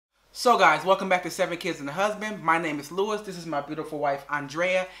So guys, welcome back to 7 Kids and a Husband. My name is Lewis. This is my beautiful wife,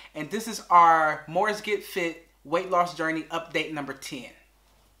 Andrea. And this is our Morris Get Fit weight loss journey update number 10.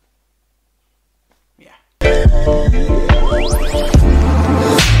 Yeah.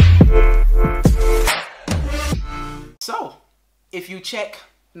 So, if you check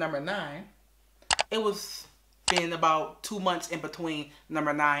number 9, it was been about 2 months in between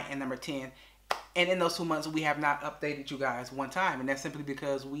number 9 and number 10. And in those 2 months, we have not updated you guys one time. And that's simply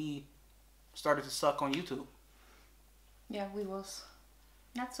because we started to suck on YouTube. Yeah, we was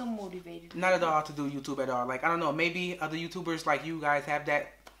not so motivated. Not at all to do YouTube at all. Like, I don't know, maybe other YouTubers like you guys have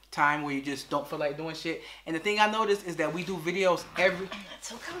that time where you just don't feel like doing shit. And the thing I noticed is that we do videos every... I'm not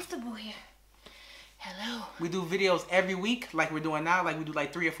so comfortable here. Hello. We do videos every week like we're doing now. Like, we do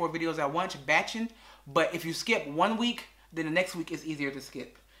like 3 or 4 videos at once, batching. But if you skip 1 week, then the next week is easier to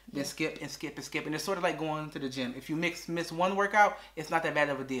skip. Then skip and skip and skip. And it's sort of like going to the gym. If you miss 1 workout, it's not that bad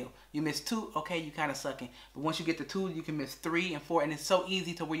of a deal. You miss 2, okay, you kind of sucking. But once you get to 2, you can miss 3 and 4. And it's so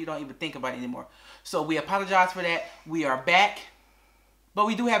easy to where you don't even think about it anymore. So we apologize for that. We are back. But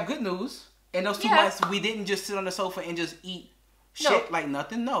we do have good news. In those 2 months, we didn't just sit on the sofa and just eat shit like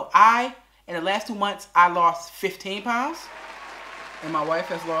nothing. No. In the last 2 months, I lost 15 pounds. And my wife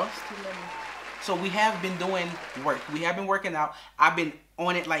has lost 11. So we have been doing work. We have been working out. I've been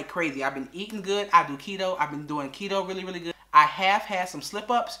on it like crazy. I've been eating good. I do keto. I've been doing keto really, really good. I have had some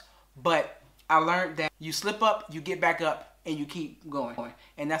slip-ups, but I learned that you slip up, you get back up, and you keep going.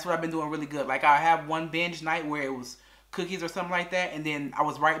 And that's what I've been doing really good. Like, I have one binge night where it was cookies or something like that, and then I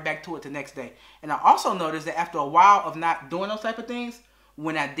was right back to it the next day. And I also noticed that after a while of not doing those type of things,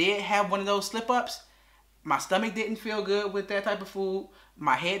 when I did have one of those slip-ups, my stomach didn't feel good with that type of food.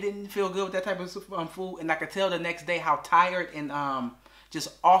 My head didn't feel good with that type of food. And I could tell the next day how tired and just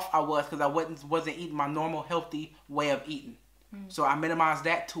off I was because I wasn't eating my normal healthy way of eating. So I minimized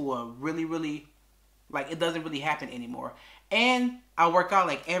that to a really, really, like, it doesn't really happen anymore. And I work out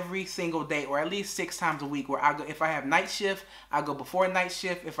like every single day or at least 6 times a week where I go, if I have night shift, I go before night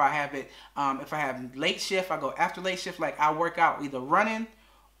shift. If I have it, if I have late shift, I go after late shift. Like, I work out either running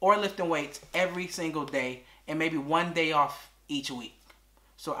or lifting weights every single day and maybe 1 day off each week.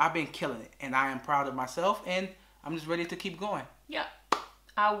 So I've been killing it and I am proud of myself and I'm just ready to keep going. Yeah.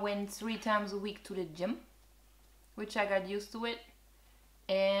 I went 3 times a week to the gym, which I got used to it,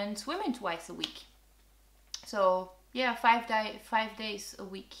 and swimming twice a week. So yeah, 5 days a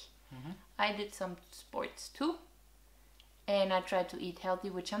week. I did some sports too, and I tried to eat healthy,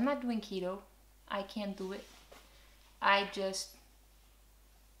 which I'm not doing keto. I can't do it. I just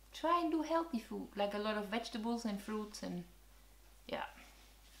try and do healthy food, like a lot of vegetables and fruits, and yeah.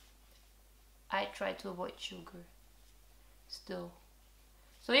 I try to avoid sugar still.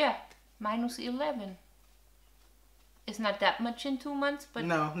 So yeah, minus 11. It's not that much in 2 months, but...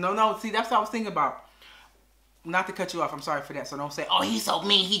 No. See, that's what I was thinking about. Not to cut you off, I'm sorry for that. So don't say, oh, he's so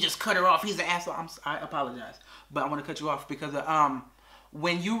mean, he just cut her off, he's an asshole. I apologize. But I want to cut you off because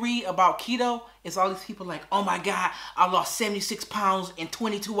when you read about keto, it's all these people like, oh my God, I lost 76 pounds in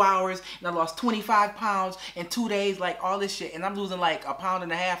 22 hours, and I lost 25 pounds in 2 days, like all this shit. And I'm losing like 1.5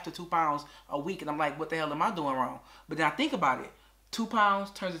 pounds to 2 pounds a week, and I'm like, what the hell am I doing wrong? But then I think about it. 2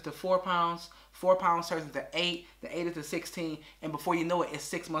 pounds turns into 4 pounds, 4 pounds turns into 8, the 8 into 16, and before you know it, it's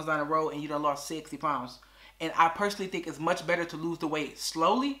 6 months down the road, and you done lost 60 pounds. And I personally think it's much better to lose the weight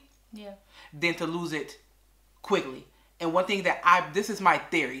slowly than to lose it quickly. And one thing that this is my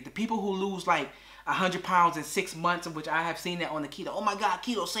theory, the people who lose like 100 pounds in 6 months, in which I have seen that on the keto, oh my God,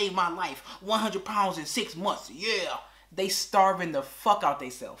 keto saved my life, 100 pounds in 6 months, yeah. They starving the fuck out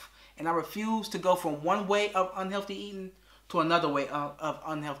themselves. And I refuse to go from one way of unhealthy eating to another way of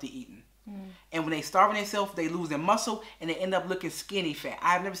unhealthy eating. And when they starving themselves, they lose their muscle and they end up looking skinny fat.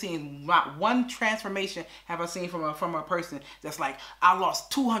 I've never seen, not one transformation have I seen from a person that's like, I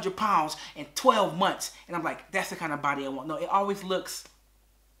lost 200 pounds in 12 months. And I'm like, that's the kind of body I want. No, it always looks...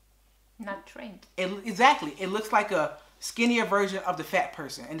 not trained. Exactly. It looks like a skinnier version of the fat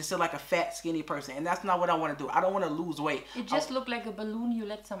person. And it's still like a fat, skinny person. And that's not what I want to do. I don't want to lose weight. It just looked like a balloon you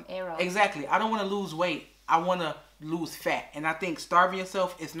let some air out. Exactly. I don't want to lose weight. I want to lose fat. And I think starving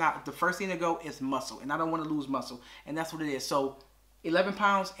yourself is not the first thing to go. Is muscle. And I don't want to lose muscle. And that's what it is. So 11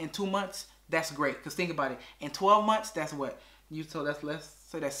 pounds in 2 months, that's great. Because think about it. In 12 months, that's what? Let's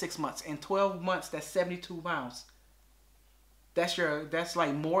say that's 6 months. In 12 months, that's 72 pounds. That's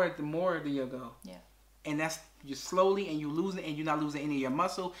like more than your goal. Yeah. And that's you slowly and you losing, and you're not losing any of your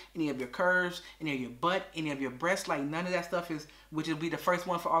muscle, any of your curves, any of your butt, any of your breasts. Like none of that stuff is, which will be the first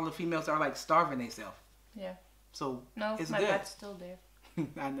one for all the females that are like starving themselves. Yeah. So no, it's my good. butt's still there.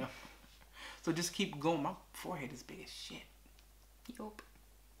 I know. So just keep going. My forehead is big as shit. Yup.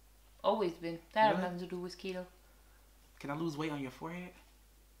 Always been. That has Really? nothing to do with keto. Can I lose weight on your forehead?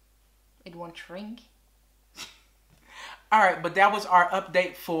 It won't shrink. All right, but that was our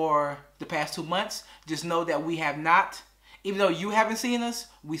update for the past 2 months. Just know that we have not, even though you haven't seen us,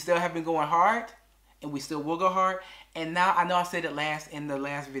 we still have been going hard, and we still will go hard. And now, I know I said it in the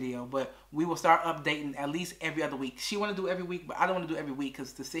last video, but we will start updating at least every other week. She want to do every week, but I don't want to do every week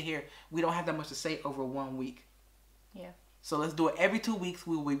because to sit here, we don't have that much to say over 1 week. Yeah. So let's do it every 2 weeks.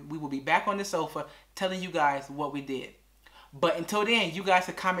 We will be back on the sofa telling you guys what we did. But until then, you guys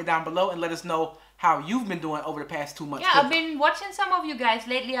can comment down below and let us know how you've been doing over the past 2 months. Yeah, I've been watching some of you guys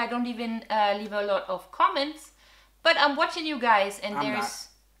lately. I don't even leave a lot of comments, but I'm watching you guys, and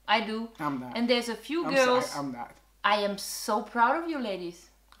I do. I'm not. And there's a few I'm girls. sorry, I'm not. I am so proud of you, ladies.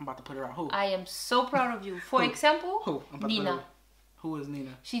 I'm about to put her out. Who? I am so proud of you. For example, Who? I'm about to put Nina. her. Who is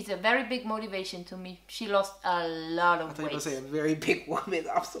Nina? She's a very big motivation to me. She lost a lot I of thought you were weight. going to say a very big woman.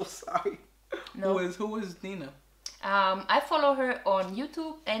 I'm so sorry. No. Who is Nina? I follow her on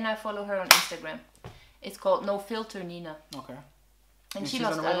YouTube and I follow her on Instagram. It's called No Filter Nina. Okay. And she she's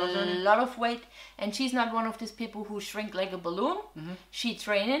lost on a weight loss journey? a lot of weight. And she's not one of these people who shrink like a balloon. Mm-hmm. She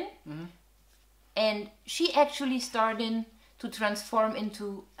training. Mm-hmm. And she actually started to transform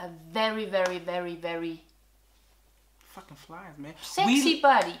into a very, very, very, very Fucking flies, man. sexy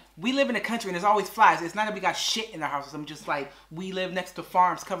body. We live in a country and there's always flies. It's not that we got shit in our houses. I'm just like, we live next to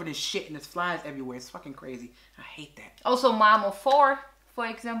farms covered in shit and there's flies everywhere. It's fucking crazy. I hate that. Also, mom of 4, for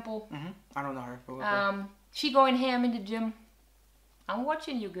example. Mm-hmm. I don't know her. But She going ham in the gym. I'm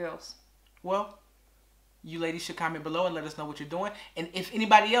watching you girls. well, you ladies should comment below and let us know what you're doing. And if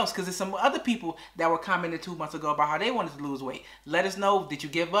anybody else, because there's some other people that were commenting 2 months ago about how they wanted to lose weight. Let us know. Did you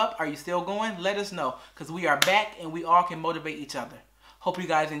give up? Are you still going? Let us know. Because we are back and we all can motivate each other. Hope you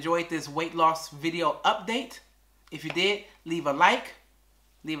guys enjoyed this weight loss video update. If you did, leave a like.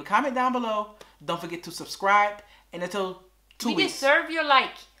 Leave a comment down below. Don't forget to subscribe. And until 2 We weeks. deserve your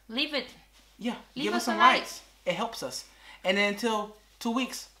like. Leave it. Yeah, Leave give us us some a like. likes. It helps us. And then until 2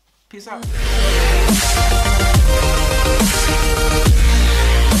 weeks. Peace out.